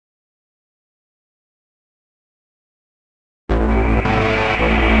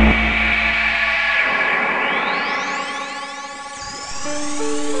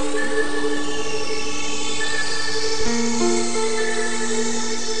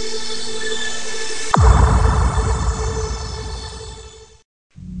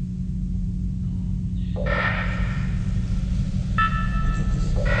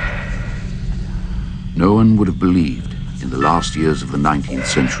would have believed, in the last years of the 19th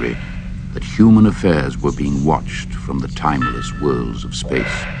century, that human affairs were being watched from the timeless worlds of space.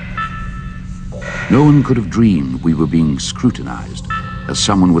 No one could have dreamed we were being scrutinized as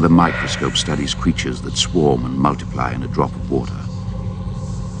someone with a microscope studies creatures that swarm and multiply in a drop of water.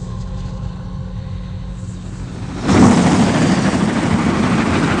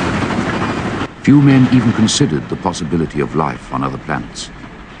 Few men even considered the possibility of life on other planets.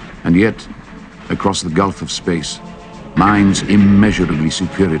 And yet, across the gulf of space, minds immeasurably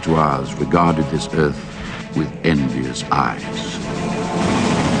superior to ours regarded this Earth with envious eyes.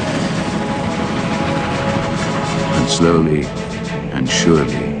 And slowly and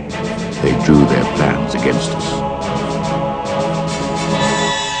surely, they drew their plans against us.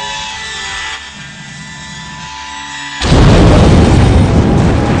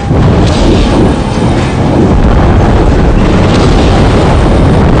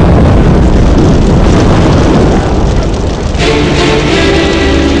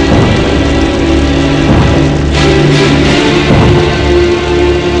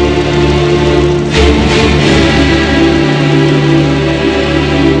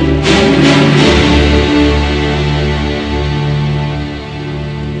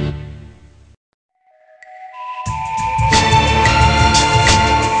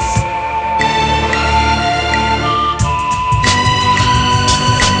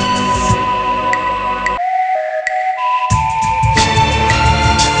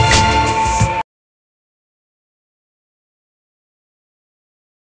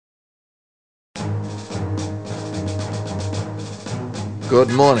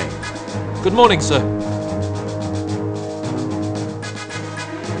 Good morning. Good morning, sir.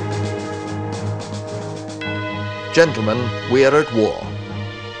 Gentlemen, we are at war.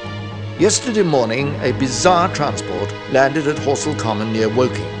 Yesterday morning, a bizarre transport landed at Horsell Common near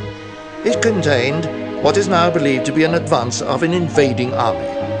Woking. It contained what is now believed to be an advance of an invading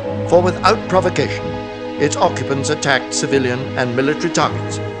army, for without provocation, its occupants attacked civilian and military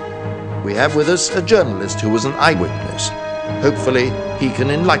targets. We have with us a journalist who was an eyewitness. Hopefully, he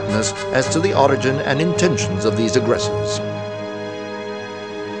can enlighten us as to the origin and intentions of these aggressors.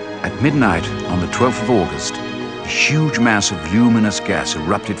 At midnight on the 12th of August, a huge mass of luminous gas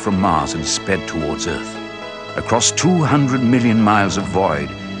erupted from Mars and sped towards Earth. Across 200 million miles of void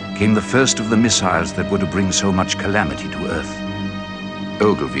came the first of the missiles that were to bring so much calamity to Earth.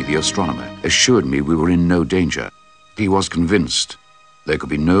 Ogilvy, the astronomer, assured me we were in no danger. He was convinced there could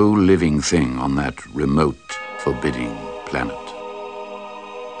be no living thing on that remote, forbidding planet.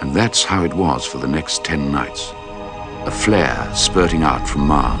 And that's how it was for the next 10 nights. A flare spurting out from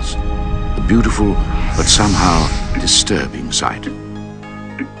Mars. A beautiful, but somehow disturbing sight.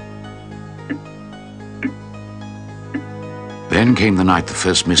 Then came the night the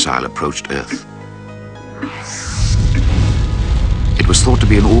first missile approached Earth. It was thought to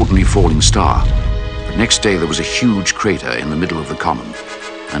be an ordinary falling star, but next day there was a huge crater in the middle of the common,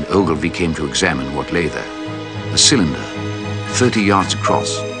 and Ogilvy came to examine what lay there. A cylinder, 30 yards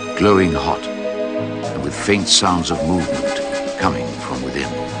across, glowing hot, and with faint sounds of movement coming from within.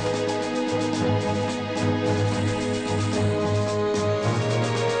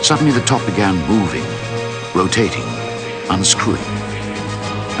 Suddenly the top began moving, rotating, unscrewing,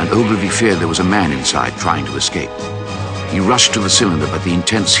 and Ogilvy feared there was a man inside trying to escape. He rushed to the cylinder, but the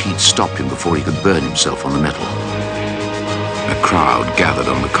intense heat stopped him before he could burn himself on the metal. A crowd gathered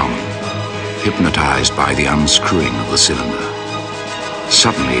on the common, hypnotized by the unscrewing of the cylinder.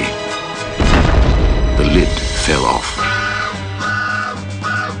 Suddenly, the lid fell off.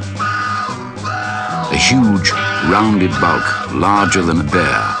 A huge, rounded bulk, larger than a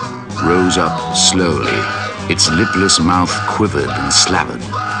bear, rose up slowly. Its lipless mouth quivered and slavered,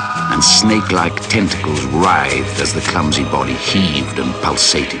 and snake-like tentacles writhed as the clumsy body heaved and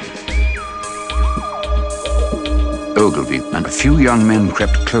pulsated. Ogilvy and a few young men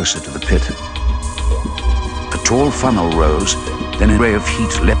crept closer to the pit. A tall funnel rose, then a ray of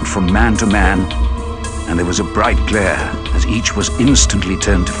heat leapt from man to man, and there was a bright glare as each was instantly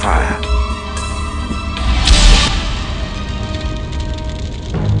turned to fire.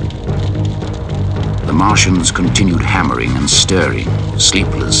 The Martians continued hammering and stirring,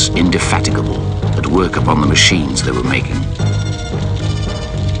 sleepless, indefatigable, at work upon the machines they were making.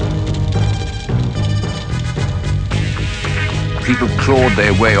 People clawed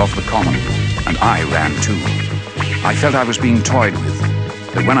their way off the common, and I ran too. I felt I was being toyed with,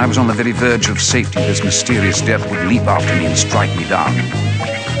 that when I was on the very verge of safety, this mysterious death would leap after me and strike me down.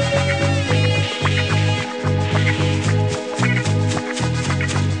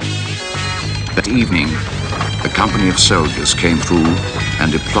 That evening, a company of soldiers came through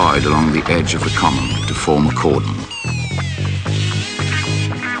and deployed along the edge of the common to form a cordon.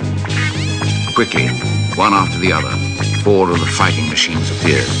 Quickly, one after the other, 4 of the fighting machines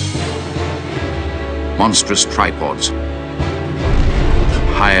appeared. Monstrous tripods,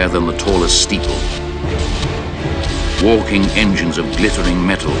 higher than the tallest steeple. Walking engines of glittering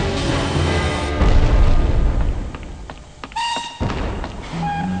metal.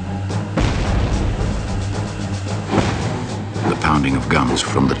 The pounding of guns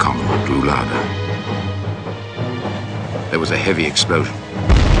from the common grew louder. There was a heavy explosion.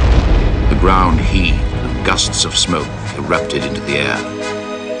 The ground heaved and gusts of smoke erupted into the air.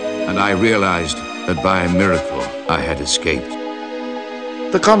 And I realized that by a miracle I had escaped.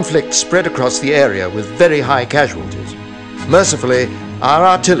 The conflict spread across the area with very high casualties. Mercifully, our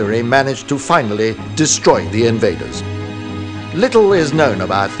artillery managed to finally destroy the invaders. Little is known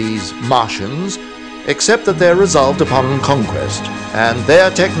about these Martians, except that they're resolved upon conquest, and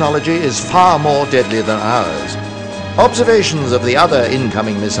their technology is far more deadly than ours. Observations of the other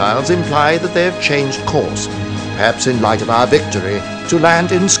incoming missiles imply that they have changed course, perhaps in light of our victory, to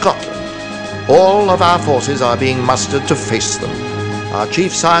land in Scotland. All of our forces are being mustered to face them. Our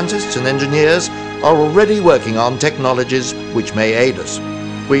chief scientists and engineers are already working on technologies which may aid us.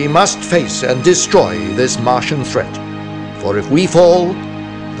 We must face and destroy this Martian threat, for if we fall,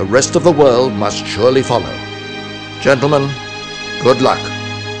 the rest of the world must surely follow. Gentlemen, good luck.